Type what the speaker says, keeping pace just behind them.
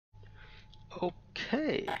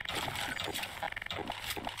Okay.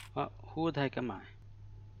 Who the heck am I?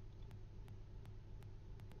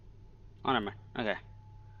 Oh, never mind. Okay.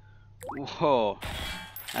 Whoa.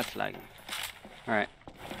 That's lagging. Alright.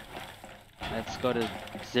 Let's go to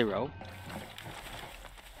 0.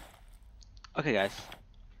 Okay, guys.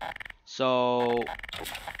 So,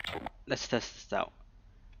 let's test this out.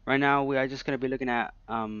 Right now, we are just going to be looking at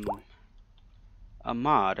a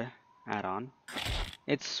mod add-on.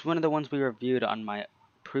 It's one of the ones we reviewed on my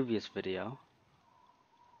previous video.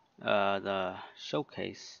 The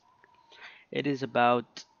showcase. It is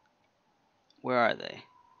about... Where are they?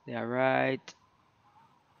 They are right...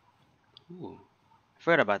 Ooh, I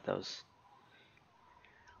forgot about those.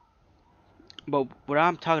 But what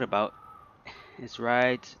I'm talking about is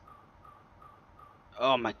right...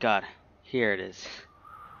 Oh my god. Here it is.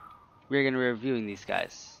 We're going to be reviewing these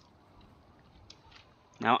guys.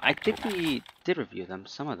 Now, I think we did review them,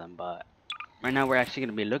 some of them, but right now we're actually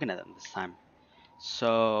going to be looking at them this time.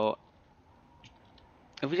 So,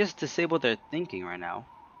 if we just disable their thinking right now,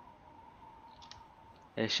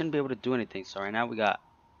 they shouldn't be able to do anything. So right now we got...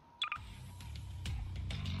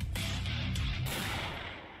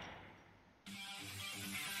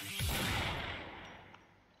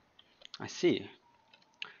 I see.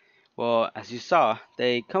 Well, as you saw,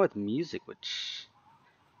 they come with music, which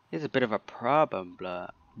is a bit of a problem,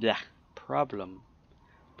 problem.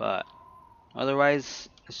 But otherwise,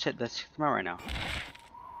 let's check them out right now.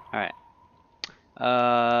 All right.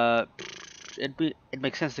 It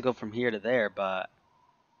makes sense to go from here to there, but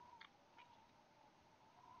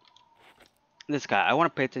this guy, I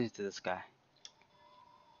want to pay attention to this guy,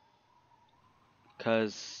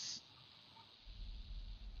 cause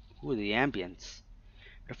ooh, the ambience.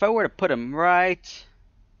 If I were to put him right,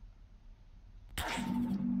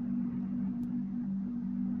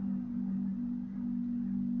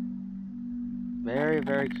 very,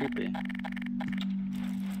 very creepy.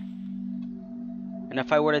 And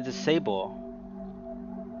if I were to disable,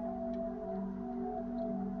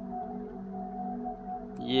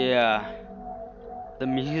 yeah, the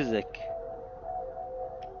music,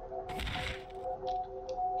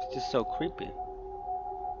 it's just so creepy.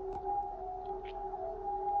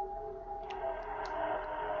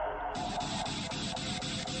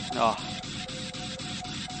 Oh,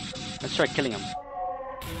 let's try killing him.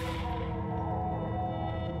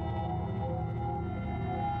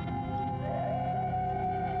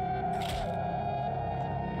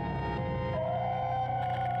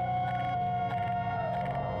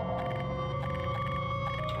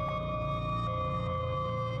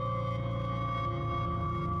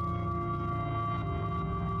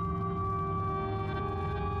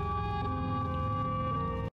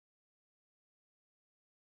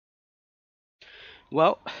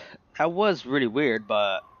 Well, that was really weird,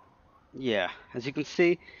 but yeah, as you can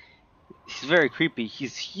see, he's very creepy.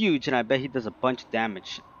 He's huge, and I bet he does a bunch of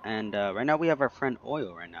damage. And right now we have our friend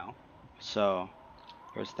Oil right now. So,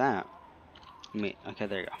 there's that. Okay,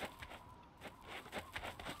 there you go.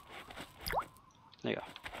 There you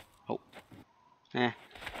go. Oh.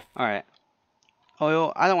 Alright.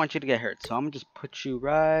 Oil, I don't want you to get hurt, so I'm gonna just put you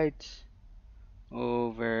right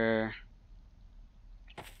over...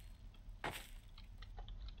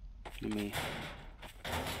 Let me...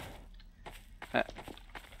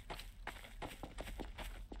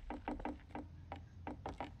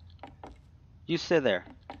 You stay there.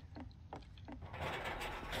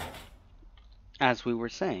 As we were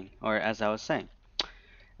saying, or as I was saying.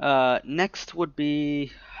 Next would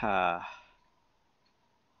be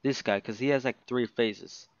this guy, because he has like 3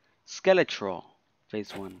 phases. Skeletroll,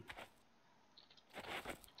 phase 1.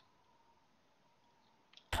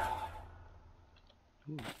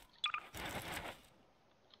 Ooh.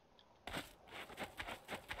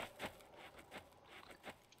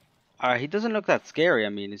 He doesn't look that scary. I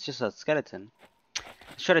mean, it's just a skeleton.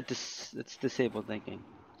 Let's try to let's disable thinking.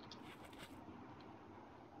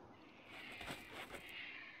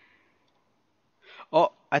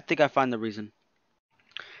 Oh, I think I found the reason.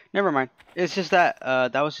 Never mind. It's just that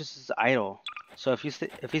that was just his idol. So if he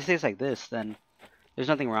stays like this, then there's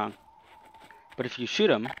nothing wrong. But if you shoot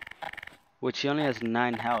him, which he only has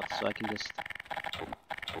 9 health, so I can just...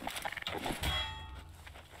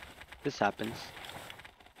 This happens.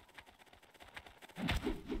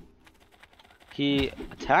 He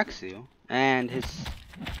attacks you, and his...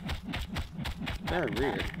 Very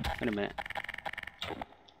weird. Wait a minute.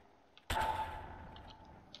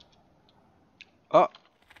 Oh!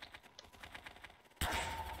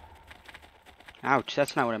 Ouch,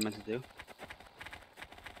 that's not what I meant to do.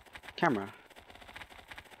 Camera.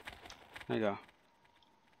 There you go.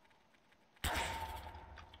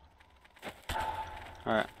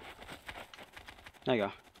 Alright. There you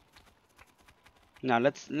go. Now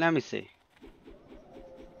let me see.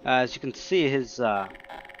 As you can see, his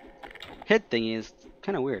hit thingy is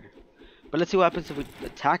kind of weird. But let's see what happens if we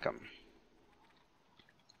attack him.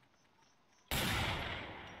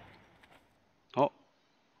 Oh.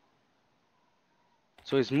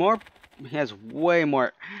 So he's more... He has way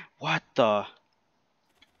more... What the...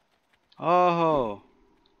 Oh.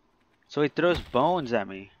 So he throws bones at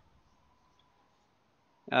me.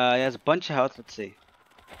 He has a bunch of health. Let's see.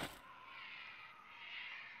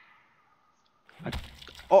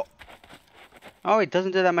 Oh. Oh, he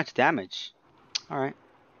doesn't do that much damage. Alright.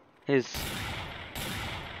 His...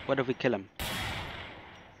 What if we kill him?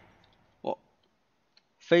 Oh.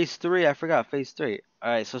 Phase 3. I forgot. Phase 3.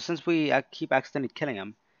 Alright, so since we keep accidentally killing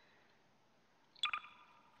him...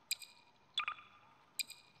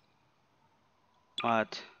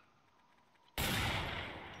 What?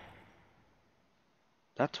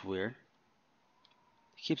 That's weird.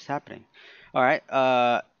 It keeps happening. Alright,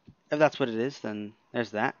 if that's what it is, then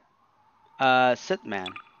there's that. Sit man.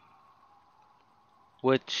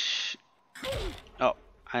 Which... Oh,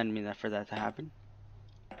 I didn't mean that for that to happen.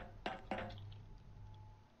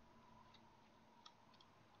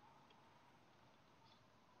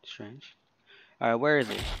 Strange. Alright, where is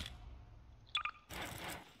he?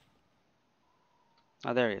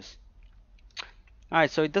 Oh, there he is. Alright,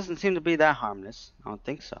 so he doesn't seem to be that harmless. I don't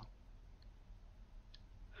think so.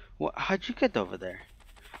 Well, how'd you get over there?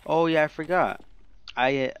 Oh yeah, I forgot.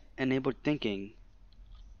 I enabled thinking.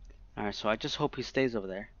 Alright, so I just hope he stays over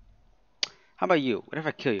there. How about you? What if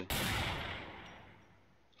I kill you?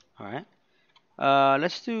 Alright.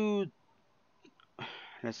 Let's do...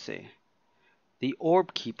 Let's see. The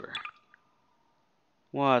Orb Keeper.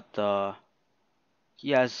 What the... He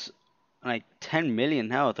has like 10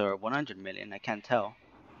 million health or 100 million, I can't tell.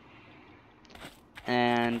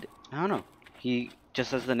 And I don't know. He,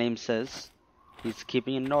 just as the name says, he's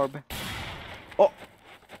keeping an orb. Oh!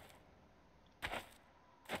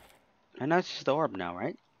 And now it's just the orb now,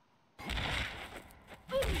 right?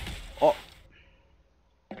 Oh!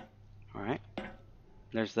 Alright.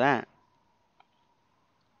 There's that.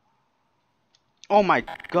 Oh my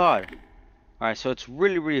god! Alright, so it's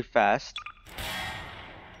really, really fast.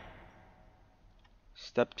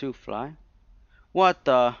 Step 2, fly. What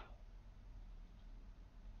the?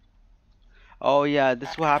 Oh yeah, this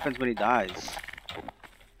is what happens when he dies.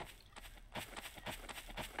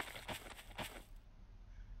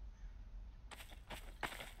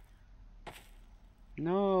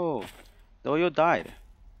 No, Doyo died.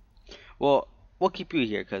 Well, we'll keep you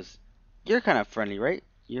here because you're kind of friendly, right?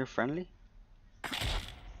 You're friendly?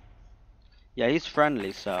 Yeah, he's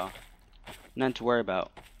friendly, so nothing to worry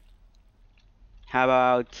about. How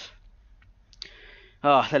about...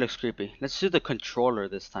 Oh, that looks creepy. Let's do the controller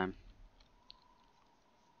this time.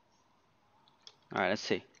 Alright, let's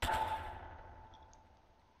see.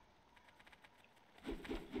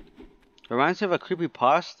 Reminds me of a creepy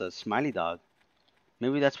pasta, smiley dog.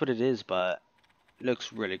 Maybe that's what it is, but it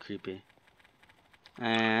looks really creepy.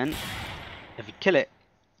 And if you kill it,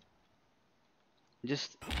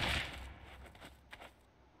 just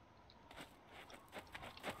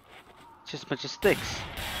a bunch of sticks.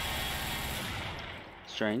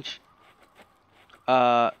 Strange.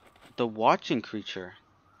 The watching creature.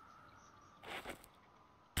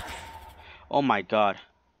 Oh my god.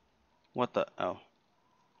 What the... Oh.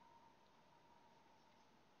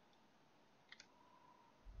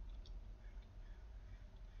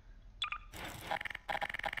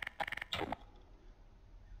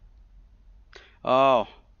 Oh.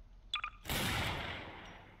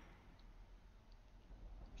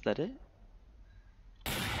 Is that it?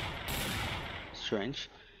 Strange.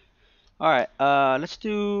 Alright, let's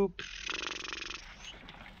do...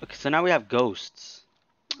 Okay, so now we have ghosts.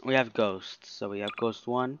 We have ghosts. So we have ghost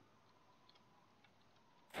 1.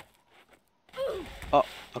 Oh,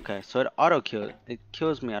 okay, so it auto-kills. It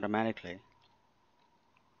kills me automatically.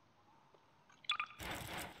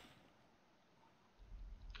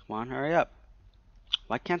 Come on, hurry up.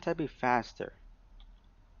 Why can't I be faster?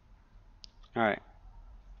 Alright.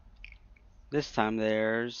 This time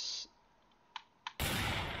there's...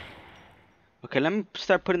 Okay, let me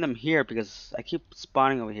start putting them here because I keep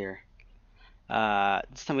spawning over here.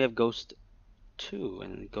 This time we have Ghost 2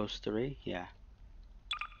 and Ghost 3. Yeah.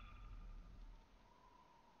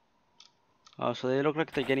 Oh, so they look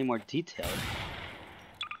like they're getting more detailed.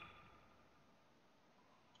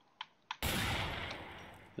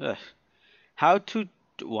 Ugh. How to...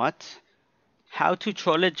 What? How to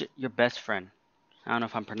trollage your best friend. I don't know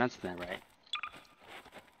if I'm pronouncing that right.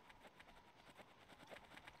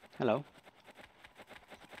 Hello.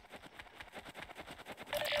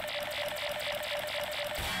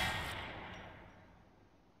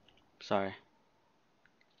 Sorry.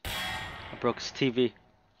 I broke his TV.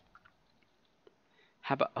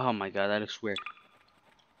 How about... Oh my god, that looks weird.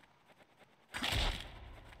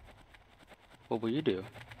 What will you do?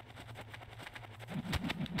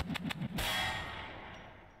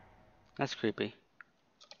 That's creepy.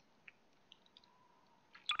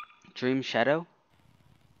 Dream Shadow?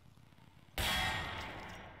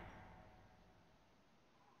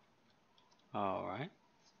 Alright.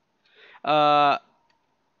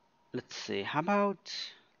 Let's see. How about...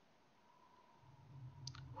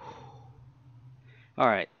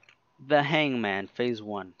 Alright. The Hangman, Phase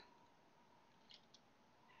 1.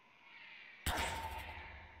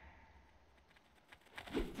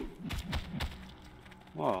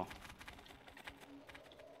 Whoa.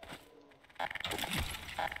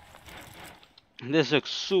 This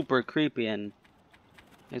looks super creepy and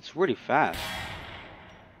it's really fast.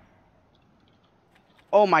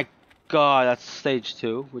 Oh my god, that's stage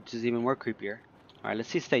 2, which is even more creepier. Alright, let's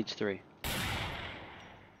see stage 3.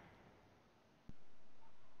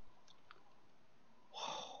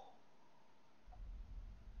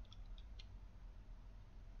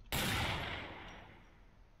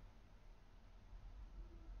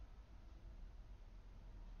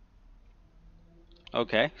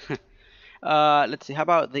 Okay. Let's see, how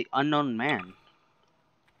about the Unknown Man?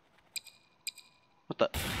 What the?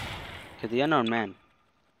 Okay, the Unknown Man.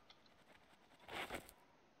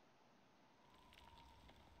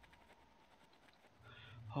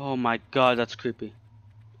 Oh my god, that's creepy.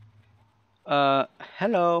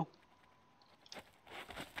 Hello.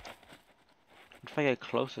 What if I get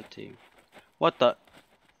closer to you? What the?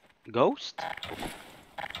 Ghost?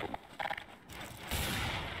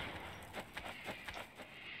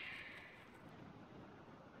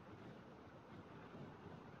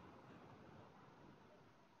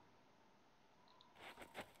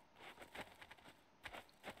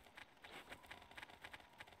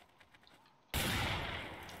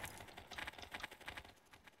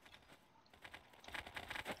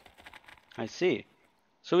 I see.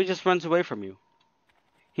 So he just runs away from you.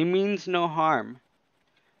 He means no harm.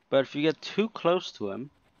 But if you get too close to him...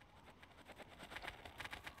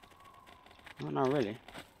 Well, not really.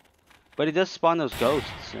 But he does spawn those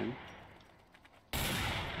ghosts in.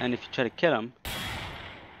 And if you try to kill him...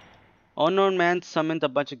 Unknown Man summoned a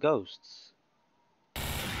bunch of ghosts.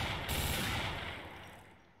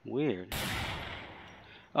 Weird.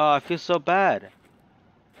 Oh, I feel so bad.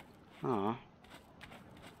 Aw.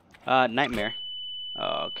 Nightmare.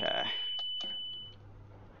 Okay.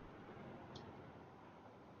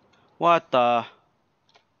 What the?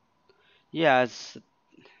 Yeah, as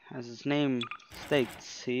his name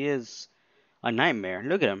states, he is a nightmare.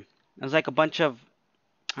 Look at him. It's like a bunch of...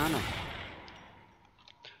 I don't know.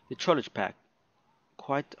 The Trollege Pack.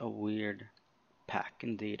 Quite a weird pack,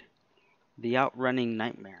 indeed. The Outrunning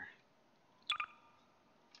Nightmare.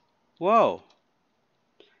 Whoa.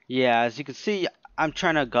 Yeah, as you can see, I'm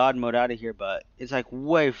trying to God mode out of here, but it's like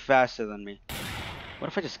way faster than me. What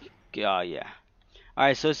if I just... Oh, yeah.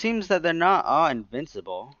 Alright, so it seems that they're not all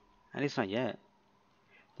invincible. At least not yet.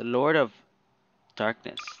 The Lord of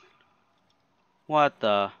Darkness. What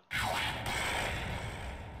the...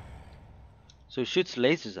 So he shoots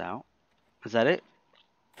lasers out. Is that it?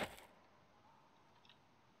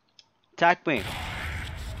 Attack me.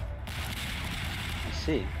 I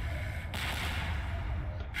see.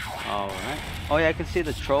 Alright. Oh yeah, I can see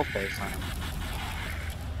the troll face on him.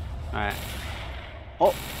 Alright.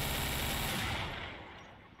 Oh!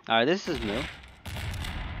 Alright, this is new.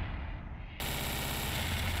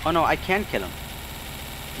 Oh no, I can kill him.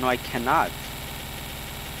 No, I cannot.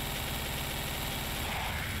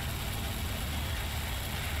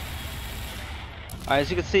 Alright, as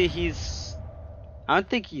you can see, he's... I don't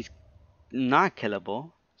think he's not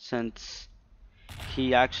killable, since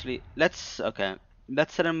he actually... Okay.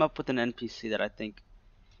 Let's set him up with an NPC that I think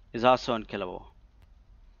is also unkillable.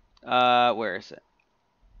 Where is it?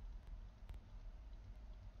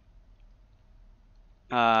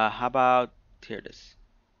 How about... Here it is.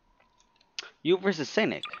 You versus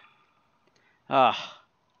Cynic. No.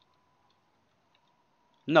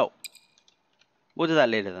 We'll do that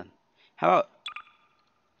later then. How about...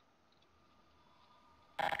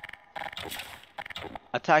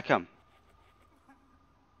 Attack him.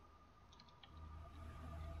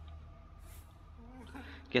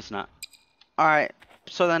 Guess not. Alright,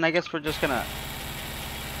 so then I guess we're just gonna...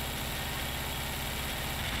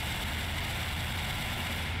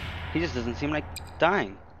 He just doesn't seem like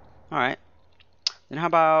dying. Alright. Then how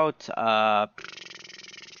about...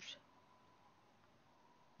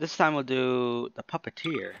 This time we'll do the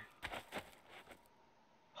Puppeteer.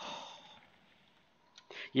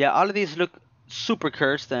 Yeah, all of these look super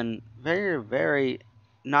cursed and very, very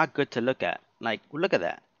not good to look at. Like, look at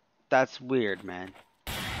that. That's weird, man.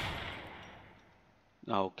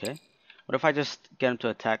 Okay. What if I just get him to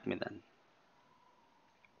attack me then?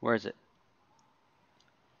 Where is it?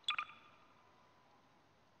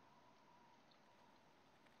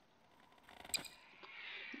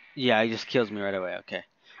 Yeah, he just kills me right away. Okay.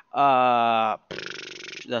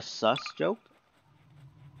 The sus joke?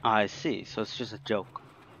 I see. So it's just a joke.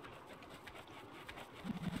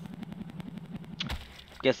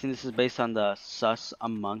 Guessing this is based on the sus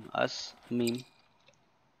among us meme,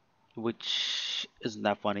 which isn't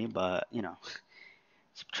that funny, but you know,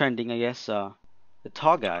 it's trending, I guess. The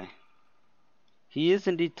tall guy. He is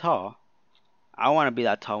indeed tall. I want to be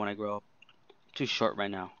that tall when I grow up. Too short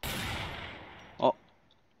right now. Oh,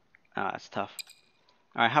 that's tough.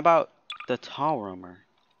 All right, how about the tall roamer?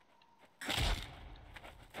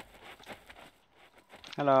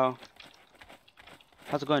 Hello.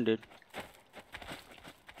 How's it going, dude?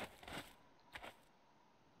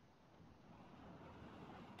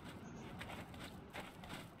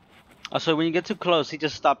 Also, when you get too close, he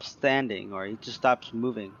just stops standing or he just stops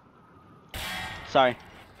moving. Sorry.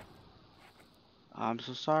 I'm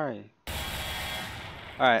so sorry.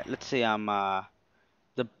 Alright, let's see.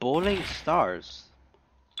 The bowling stars.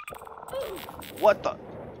 What the?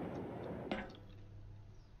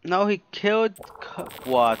 No, he killed.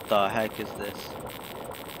 What the heck is this?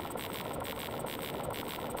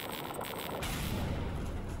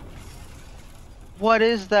 What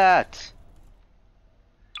is that?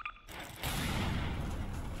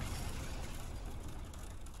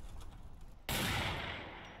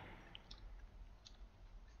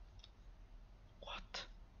 What?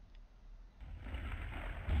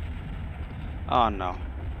 Oh no.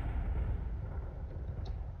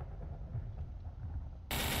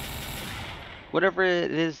 Whatever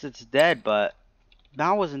it is, it's dead, but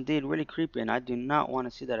that was indeed really creepy, and I do not want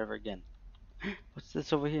to see that ever again. What's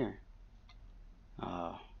this over here?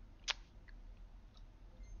 Oh,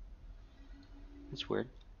 that's weird.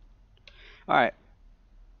 Alright,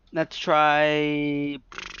 let's try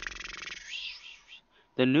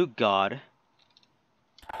the new god.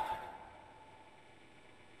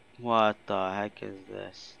 What the heck is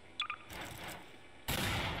this?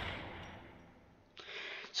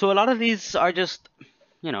 So a lot of these are just,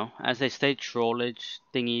 you know, as they say, trollage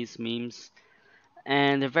thingies, memes.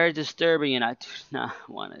 And they're very disturbing, and I do not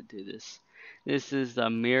want to do this. This is the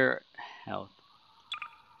mere health.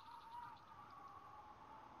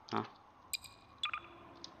 Huh?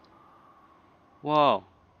 Whoa.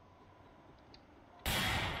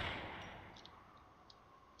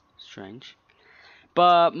 Strange.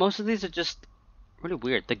 But most of these are just really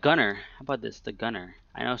weird. The gunner. How about this? The gunner.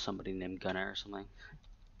 I know somebody named Gunner or something.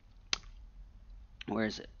 Where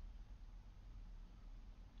is it?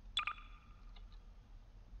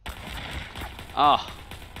 Oh,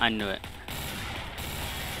 I knew it.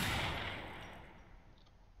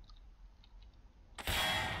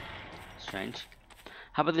 Strange.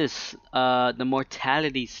 How about this? The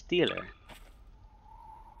mortality stealer.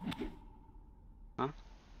 Huh?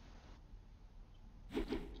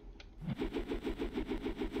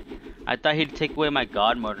 I thought he'd take away my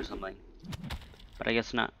god mode or something. But I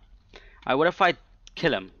guess not. Alright, what if I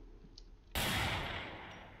kill him?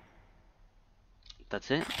 That's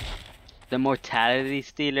it? The mortality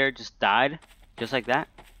stealer just died? Just like that?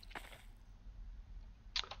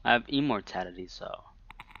 I have immortality, so...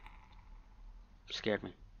 Scared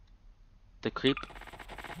me. The creep.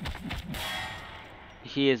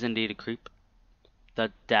 He is indeed a creep.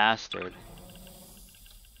 The dastard.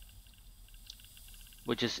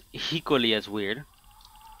 Which is equally as weird.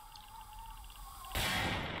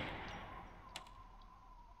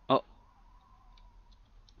 Oh.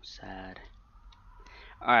 Sad.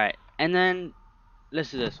 Alright, and then...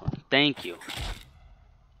 Let's do this one. Thank you.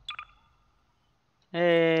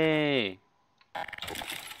 Hey!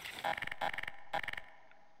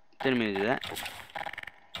 Didn't mean to do that.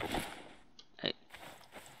 Hey.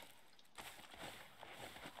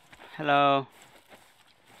 Hello.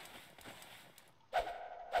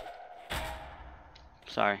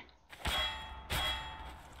 Sorry.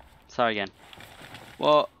 Sorry again.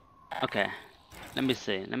 Well, okay. Let me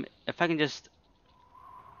see. If I can just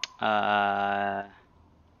there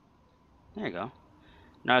you go.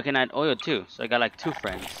 Now I can add oil too, so I got like 2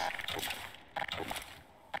 friends.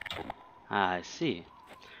 Ah, I see.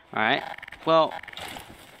 Alright. Well,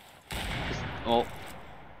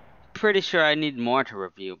 pretty sure I need more to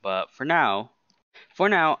review, but for now,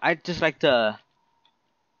 I'd just like to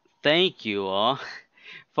thank you all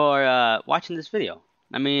for watching this video.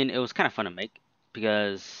 I mean, it was kind of fun to make.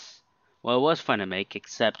 because, well, it was fun to make,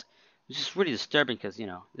 except it's just really disturbing because, you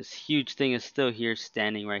know, this huge thing is still here,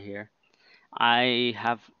 standing right here.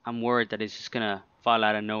 I'm worried that it's just gonna fall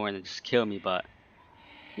out of nowhere and just kill me, but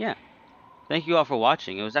yeah. Thank you all for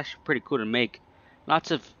watching. It was actually pretty cool to make.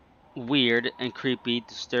 Lots of weird and creepy,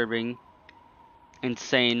 disturbing,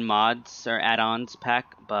 insane mods or add-ons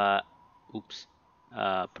pack, but oops.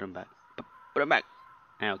 Put them back. Put them back.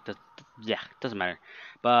 No, yeah, doesn't matter.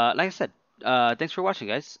 But like I said, thanks for watching,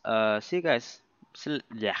 guys. See you guys. See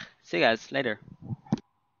you guys later.